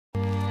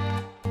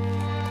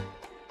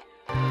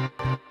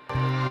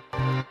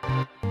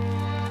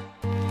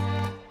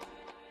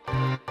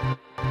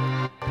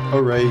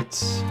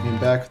Alright, I'm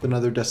back with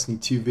another Destiny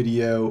 2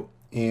 video,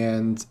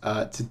 and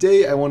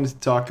today I wanted to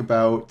talk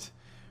about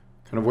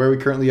kind of where we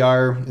currently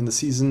are in the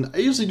season. I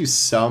usually do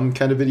some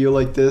kind of video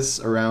like this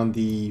around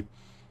the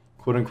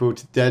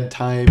quote-unquote dead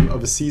time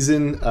of a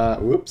season,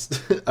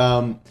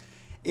 and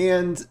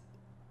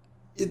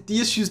the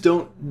issues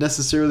don't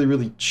necessarily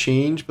really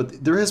change,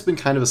 but there has been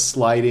kind of a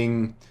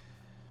sliding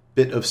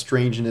bit of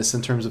strangeness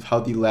in terms of how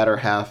the latter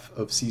half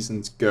of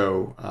seasons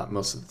go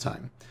most of the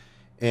time.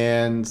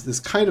 And this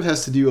kind of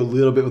has to do a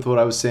little bit with what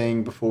I was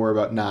saying before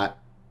about not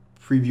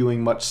previewing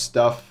much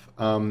stuff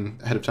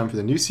ahead of time for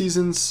the new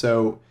seasons.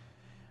 So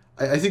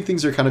I think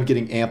things are kind of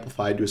getting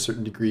amplified to a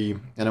certain degree,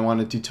 and I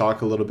wanted to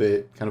talk a little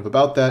bit kind of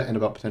about that and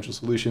about potential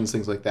solutions,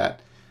 things like that.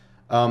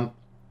 At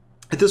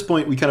this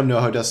point, we kind of know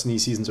how Destiny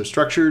seasons are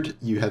structured.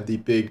 You have the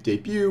big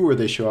debut where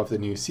they show off the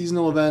new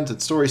seasonal event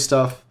and story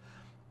stuff.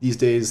 These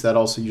days, that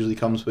also usually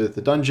comes with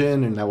a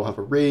dungeon, and now we'll have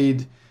a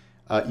raid.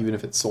 Even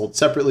if it's sold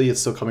separately, it's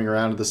still coming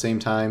around at the same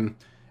time.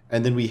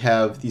 And then we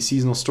have the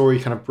seasonal story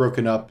kind of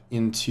broken up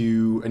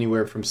into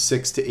anywhere from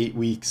 6 to 8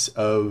 weeks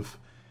of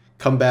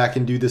come back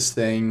and do this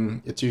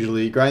thing. It's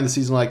usually grind the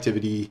seasonal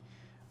activity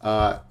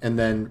and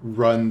then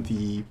run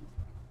the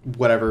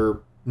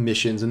whatever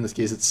missions. In this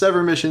case, it's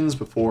sever missions.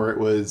 Before it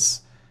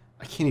was,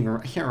 I can't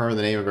remember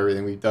the name of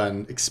everything we've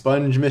done.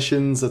 Expunge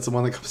missions, that's the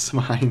one that comes to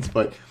mind,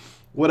 but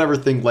whatever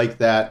thing like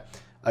that.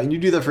 And you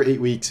do that for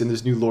 8 weeks, and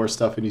there's new lore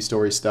stuff and new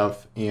story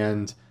stuff,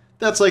 and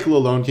that cycle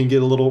alone can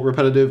get a little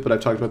repetitive, but I've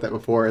talked about that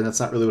before, and that's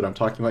not really what I'm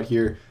talking about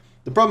here.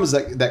 The problem is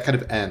that that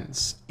kind of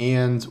ends,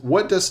 and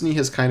what Destiny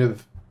has kind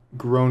of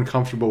grown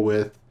comfortable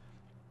with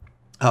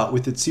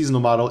its seasonal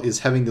model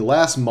is having the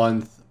last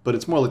month, but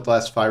it's more like the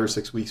last 5 or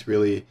 6 weeks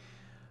really,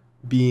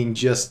 being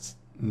just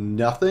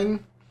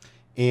nothing.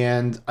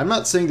 And I'm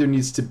not saying there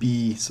needs to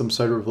be some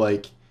sort of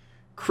like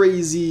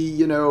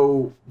crazy,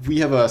 we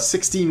have a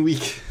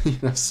 16-week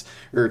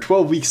or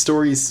 12-week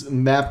stories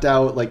mapped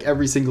out like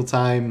every single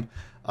time,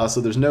 so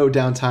there's no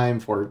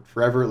downtime for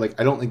forever. Like,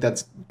 I don't think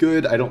that's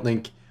good. I don't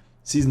think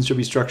seasons should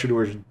be structured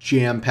where it's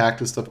jam-packed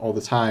with stuff all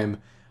the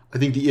time. I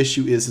think the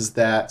issue is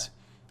that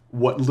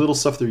what little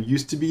stuff there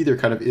used to be, there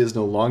kind of is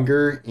no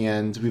longer,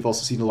 and we've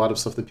also seen a lot of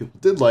stuff that people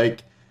did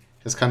like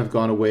has kind of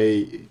gone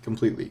away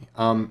completely.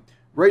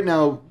 Right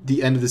now,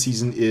 the end of the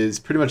season is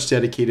pretty much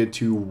dedicated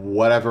to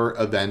whatever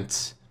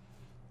event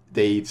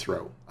they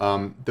throw.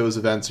 Those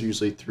events are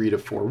usually 3 to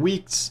 4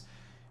 weeks.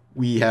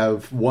 We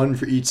have one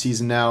for each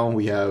season now.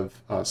 We have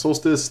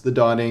Solstice, The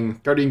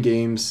Dawning, Guardian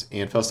Games,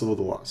 and Festival of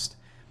the Lost.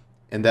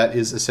 And that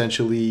is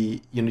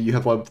essentially, you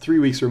have 3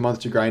 weeks or a month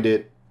to grind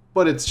it,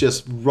 but it's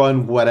just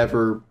run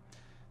whatever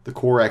the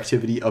core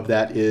activity of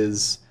that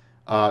is.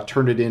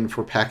 Turn it in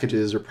for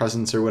packages or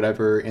presents or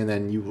whatever, and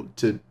then you will,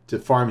 to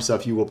farm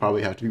stuff, you will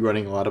probably have to be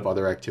running a lot of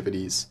other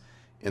activities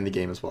in the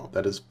game as well.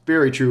 That is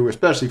very true,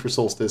 especially for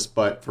Solstice,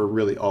 but for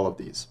really all of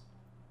these.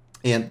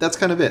 And that's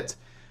kind of it.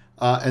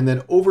 And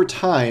then over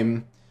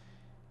time,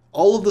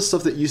 all of the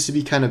stuff that used to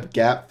be kind of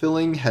gap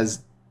filling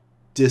has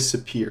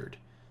disappeared.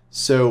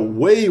 So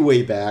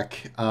way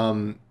back,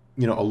 a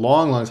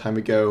long time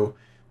ago,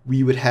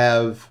 we would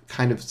have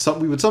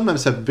we would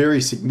sometimes have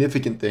very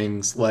significant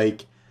things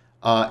like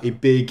a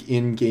big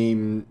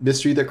in-game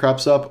mystery that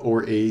crops up,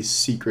 or a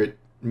secret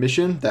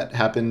mission that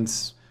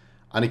happens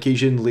on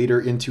occasion later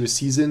into a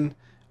season.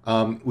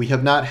 We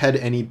have not had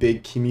any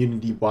big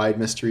community-wide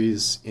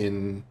mysteries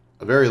in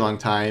a very long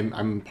time.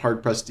 I'm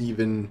hard-pressed to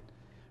even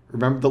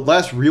remember. The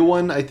last real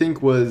one, I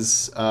think,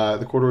 was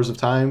the Corridors of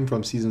Time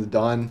from Season of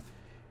Dawn,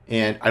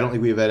 and I don't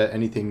think we've had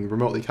anything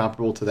remotely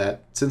comparable to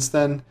that since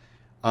then.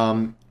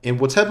 And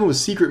what's happened with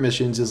secret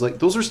missions is, like,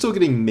 those are still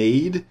getting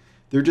made.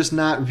 They're just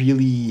not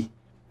really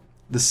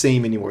the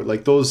same anymore.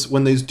 Like, those,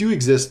 when those do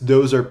exist,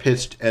 those are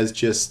pitched as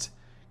just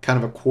kind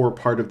of a core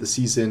part of the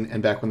season.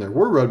 And back when there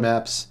were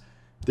roadmaps,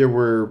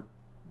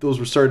 those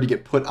were started to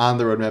get put on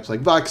the roadmaps. Like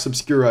Vox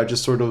Obscura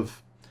just sort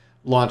of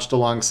launched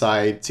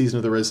alongside Season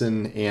of the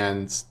Risen,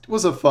 and it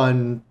was a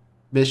fun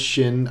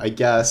mission, I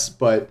guess,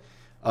 but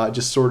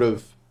just sort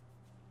of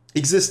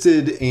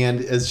existed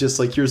and as just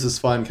like, here's this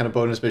fun kind of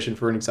bonus mission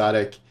for an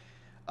exotic.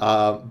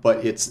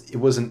 But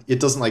it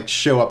doesn't like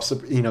show up,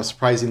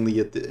 surprisingly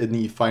in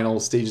the final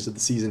stages of the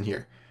season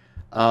here.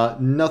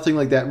 Nothing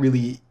like that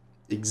really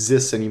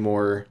exists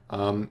anymore.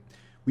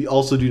 We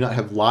also do not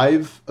have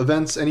live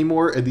events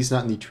anymore, at least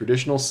not in the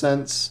traditional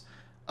sense.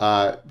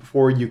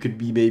 Before, you could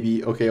be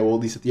maybe, okay, well,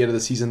 at least at the end of the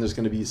season, there's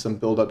going to be some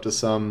build up to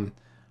some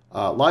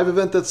live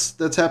event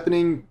that's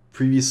happening.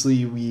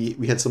 Previously,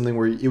 we had something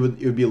where it would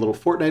be a little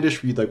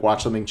Fortnite-ish, where you'd like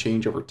watch something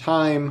change over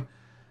time.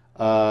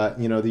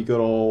 The good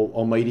old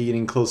almighty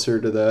getting closer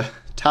to the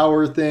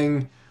tower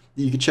thing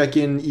that you could check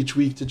in each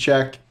week to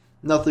check.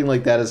 Nothing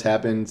like that has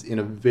happened in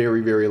a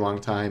very long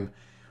time.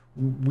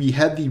 We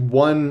had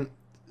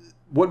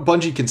what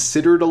Bungie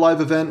considered a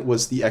live event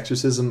was the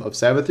Exorcism of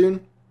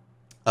Savathun,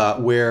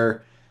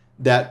 where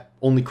that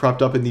only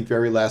cropped up in the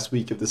very last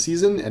week of the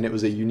season, and it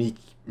was a unique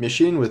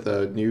mission with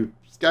a new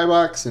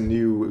skybox and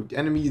new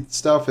enemy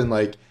stuff, and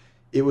like,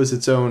 it was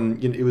its own,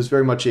 it was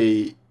very much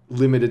a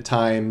limited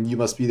time, you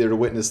must be there to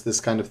witness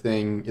this kind of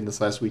thing in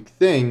this last week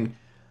thing.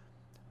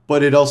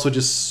 But it also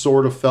just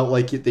sort of felt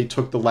like they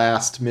took the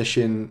last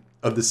mission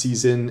of the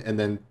season and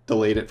then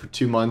delayed it for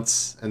 2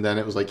 months, and then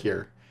it was like,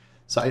 here.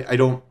 So I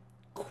don't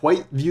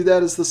quite view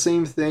that as the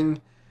same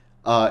thing,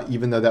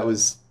 even though that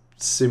was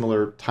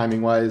similar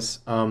timing-wise.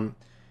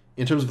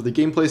 In terms of the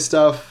gameplay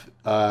stuff,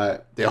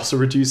 they also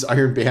reduced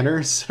Iron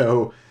Banner,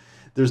 so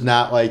there's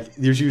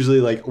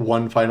usually like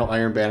one final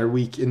Iron Banner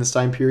week in this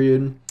time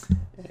period,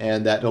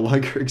 and that no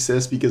longer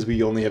exists because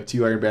we only have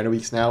 2 Iron Banner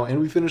weeks now, and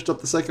we finished up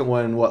the second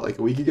one, like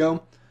a week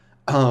ago?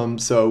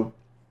 So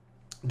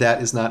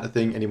that is not a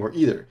thing anymore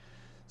either.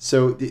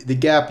 So the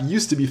gap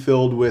used to be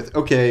filled with,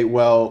 okay,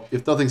 well,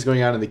 if nothing's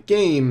going on in the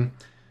game,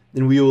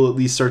 then we will at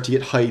least start to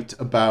get hyped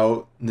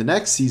about the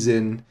next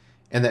season,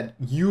 and that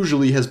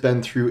usually has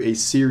been through a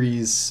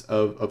series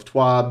of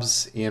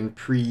TWABs and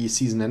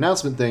pre-season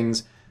announcement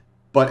things.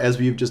 But as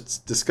we've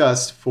just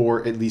discussed,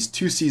 for at least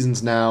 2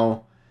 seasons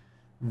now,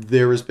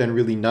 there has been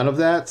really none of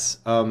that.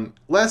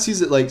 Last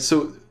season,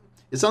 so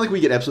it's not like we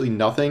get absolutely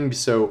nothing.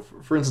 So,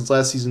 for instance,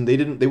 last season they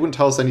wouldn't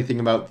tell us anything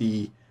about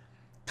the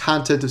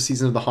content of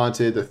Season of the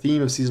Haunted, the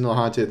theme of Season of the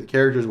Haunted, the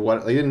characters,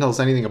 they didn't tell us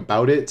anything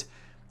about it.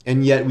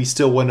 And yet we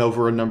still went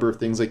over a number of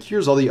things, like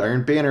here's all the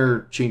Iron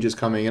Banner changes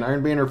coming, and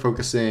Iron Banner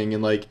focusing,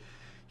 and like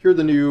here are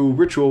the new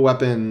ritual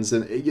weapons,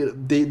 and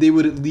they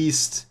would at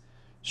least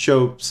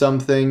show some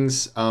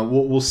things.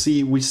 We'll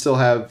see. We still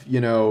have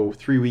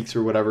 3 weeks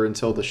or whatever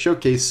until the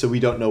showcase, so we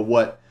don't know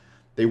what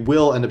they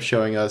will end up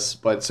showing us.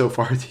 But so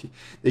far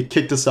they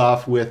kicked us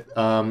off with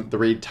the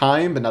raid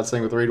time, but not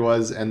saying what the raid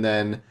was, and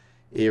then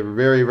a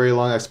very, very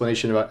long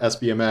explanation about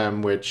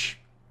SBMM, which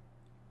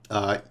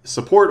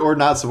support or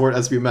not support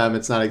SBMM,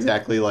 it's not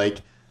exactly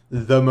like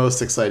the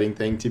most exciting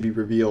thing to be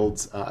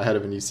revealed ahead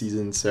of a new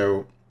season.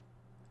 So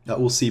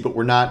we'll see, but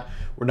we're not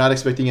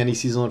expecting any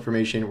seasonal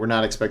information. We're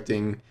not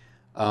expecting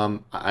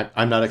I'm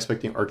not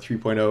expecting Arc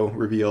 3.0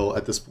 reveal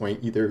at this point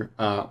either.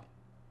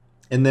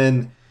 And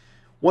then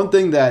one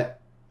thing that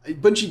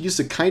Bungie used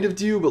to kind of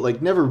do, but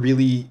like never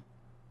really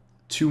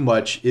too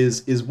much,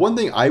 is one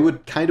thing I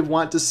would kind of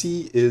want to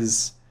see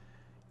is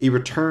a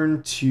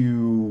return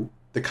to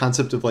the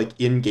concept of like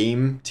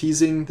in-game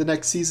teasing the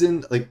next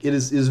season. Like it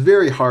is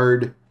very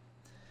hard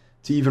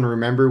to even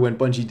remember when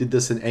Bungie did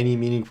this in any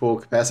meaningful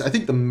capacity. I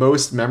think the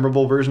most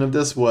memorable version of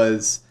this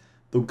was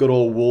the good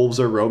old Wolves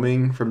Are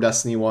Roaming from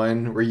Destiny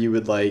 1, where you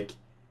would I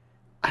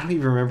don't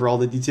even remember all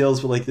the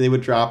details, but like they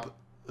would drop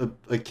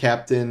a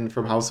captain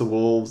from House of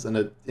Wolves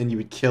and you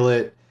would kill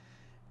it,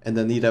 and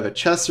then you'd have a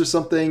chest or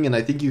something, and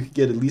I think you could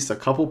get at least a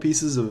couple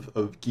pieces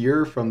of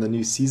gear from the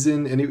new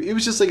season, and it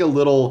was just like a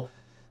little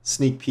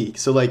sneak peek.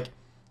 So like,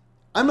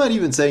 I'm not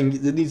even saying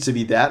it needs to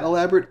be that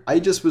elaborate. I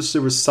just wish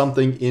there was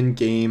something in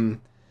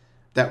game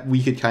that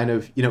we could kind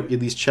of, at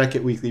least check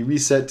at Weekly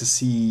Reset to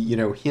see,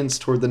 hints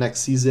toward the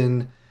next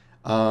season.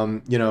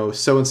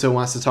 So-and-so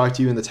wants to talk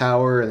to you in the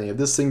tower and they have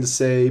this thing to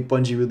say.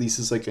 Bungie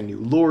releases like a new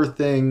lore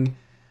thing.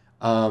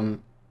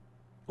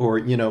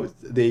 Or,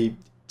 they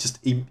just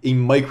a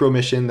micro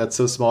mission that's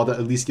so small that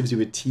at least gives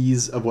you a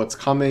tease of what's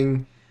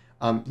coming.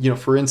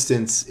 For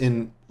instance,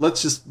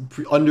 let's just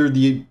under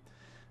the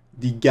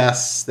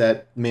guess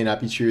that may not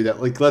be true,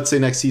 that like, let's say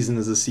next season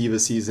is a Siva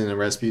season and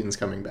Rasputin's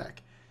coming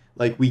back.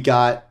 Like we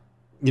got,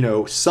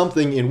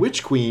 something in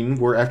Witch Queen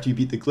where after you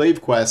beat the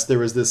Glaive quest, there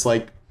was this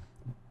like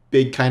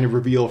big kind of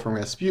reveal from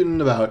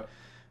Rasputin about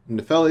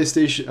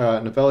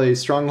Nefele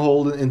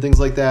stronghold and things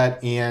like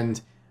that.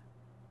 And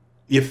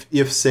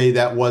if say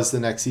that was the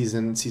next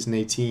season, season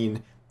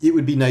 18, it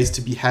would be nice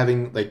to be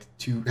having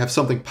to have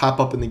something pop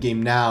up in the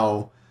game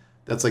now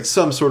that's like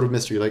some sort of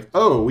mystery, like,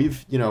 oh,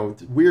 we've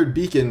weird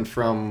beacon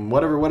from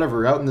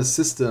whatever out in the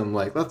system,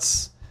 like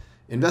let's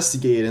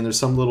investigate, and there's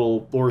some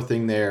little lore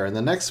thing there, and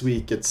the next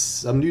week it's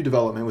some new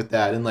development with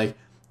that. And like,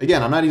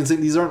 again, I'm not even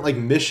saying these aren't like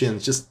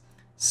missions, just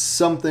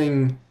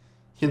something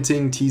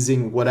hinting,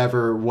 teasing, what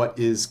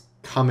is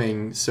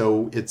coming,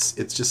 so it's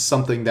just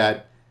something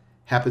that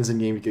happens in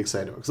game to get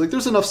excited about. Because like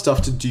there's enough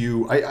stuff to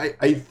do.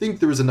 I think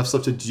there was enough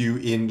stuff to do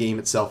in game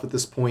itself at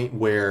this point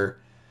where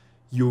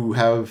you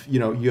have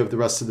the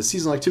rest of the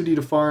seasonal activity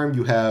to farm,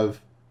 you have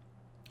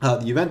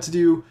the event to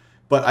do,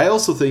 but I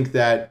also think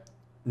that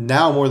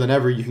now more than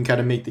ever you can kind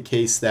of make the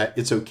case that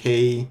it's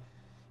okay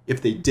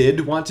if they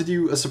did want to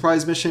do a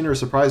surprise mission or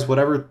surprise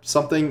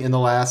something in the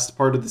last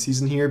part of the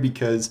season here,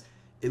 because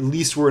at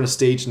least we're in a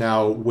stage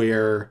now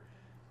where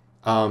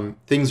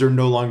things are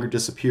no longer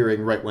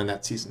disappearing right when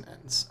that season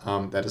ends.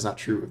 That is not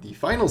true of the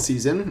final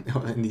season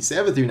in the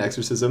Savathun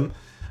Exorcism,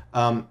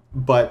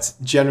 but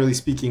generally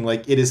speaking,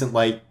 like it isn't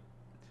like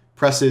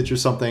Presage or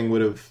something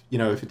would have,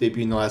 if it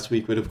debuted in the last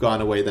week, would have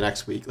gone away the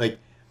next week. Like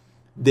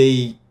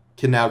they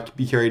can now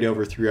be carried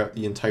over throughout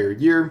the entire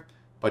year.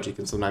 Bungie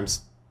can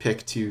sometimes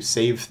pick to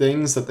save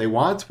things that they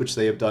want, which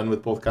they have done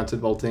with both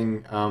content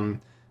vaulting,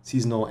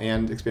 seasonal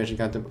and expansion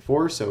content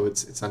before, so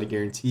it's not a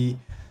guarantee.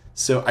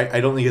 So I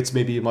don't think it's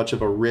maybe much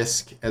of a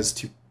risk as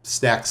to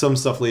stack some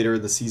stuff later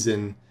in the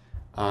season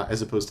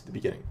as opposed to the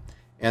beginning.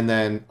 And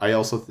then I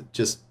also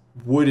just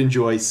would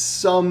enjoy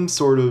some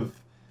sort of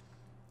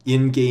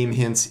in-game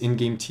hints,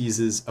 in-game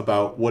teases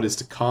about what is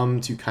to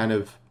come to kind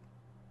of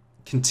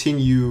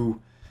continue,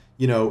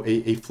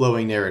 a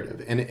flowing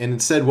narrative. And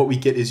instead what we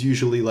get is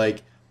usually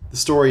like the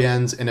story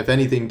ends, and if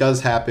anything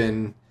does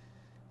happen,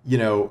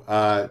 to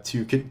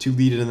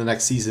lead into the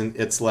next season,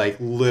 it's like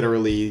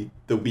literally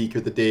the week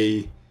or the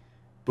day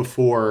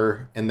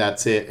before, and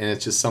that's it. And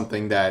it's just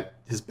something that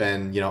has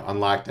been, on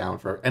lockdown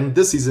for. And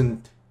this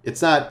season,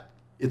 it's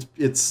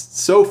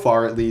so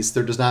far at least,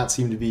 there does not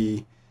seem to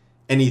be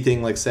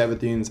anything like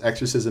Savathun's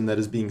exorcism that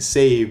is being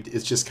saved.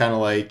 It's just kind of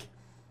like,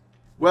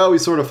 well, we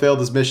sort of failed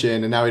this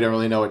mission, and now we don't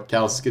really know what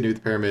Callus is going to do with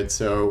the pyramid,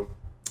 so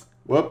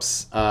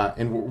whoops.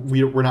 And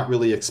we're not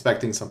really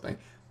expecting something.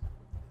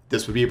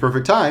 This would be a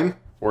perfect time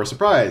for a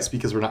surprise,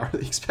 because we're not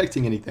really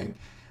expecting anything.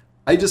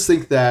 I just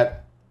think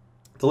that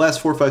the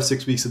last 4, 5,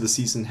 6 weeks of the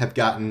season have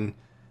gotten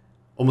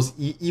almost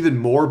even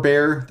more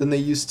bare than they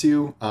used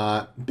to,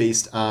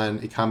 based on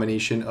a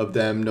combination of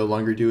them no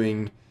longer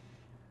doing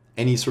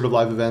any sort of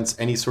live events,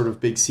 any sort of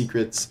big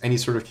secrets, any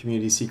sort of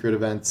community secret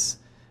events.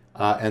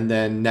 And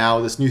then now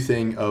this new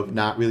thing of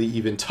not really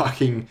even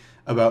talking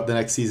about the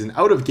next season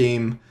out of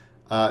game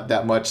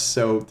that much.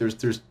 So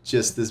there's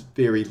just this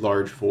very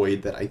large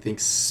void that I think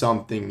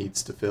something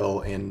needs to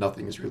fill, and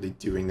nothing is really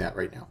doing that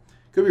right now.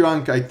 Could be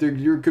wrong.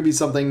 There could be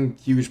something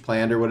huge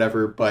planned or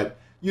whatever, but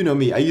you know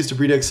me. I used to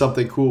predict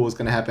something cool was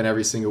going to happen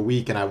every single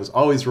week, and I was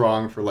always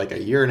wrong for like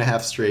 1.5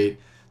 years straight.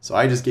 So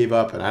I just gave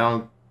up, and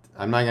I'm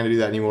not going to do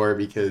that anymore,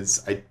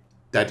 because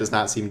that does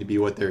not seem to be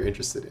what they're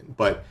interested in.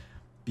 But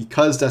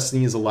because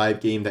Destiny is a live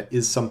game, that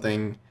is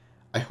something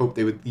I hope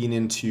they would lean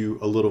into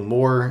a little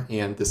more.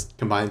 And this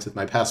combines with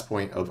my past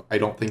point of I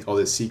don't think all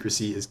this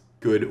secrecy is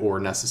good or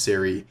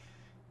necessary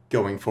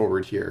going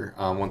forward here.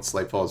 Once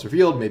Lightfall is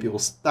revealed, maybe we'll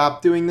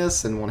stop doing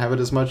this and won't have it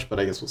as much, but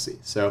I guess we'll see.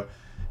 So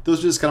those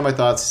are just kind of my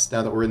thoughts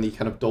now that we're in the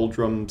kind of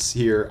doldrums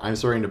here. I'm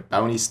starting to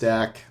bounty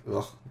stack.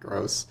 Ugh,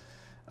 gross.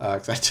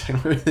 Because I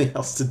don't have anything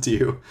else to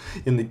do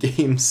in the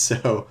game,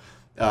 so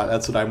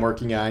that's what I'm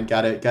working on.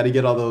 Gotta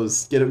get all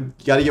those.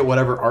 Gotta get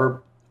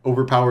whatever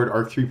overpowered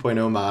Arc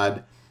 3.0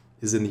 mod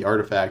is in the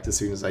artifact as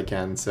soon as I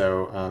can.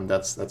 So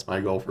that's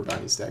my goal for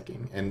bounty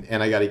stacking,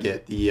 and I gotta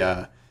get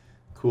the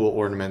cool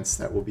ornaments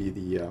that will be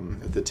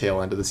at the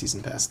tail end of the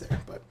season pass there.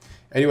 But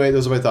anyway,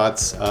 those are my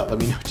thoughts. Let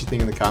me know what you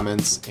think in the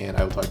comments, and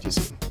I will talk to you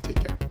soon.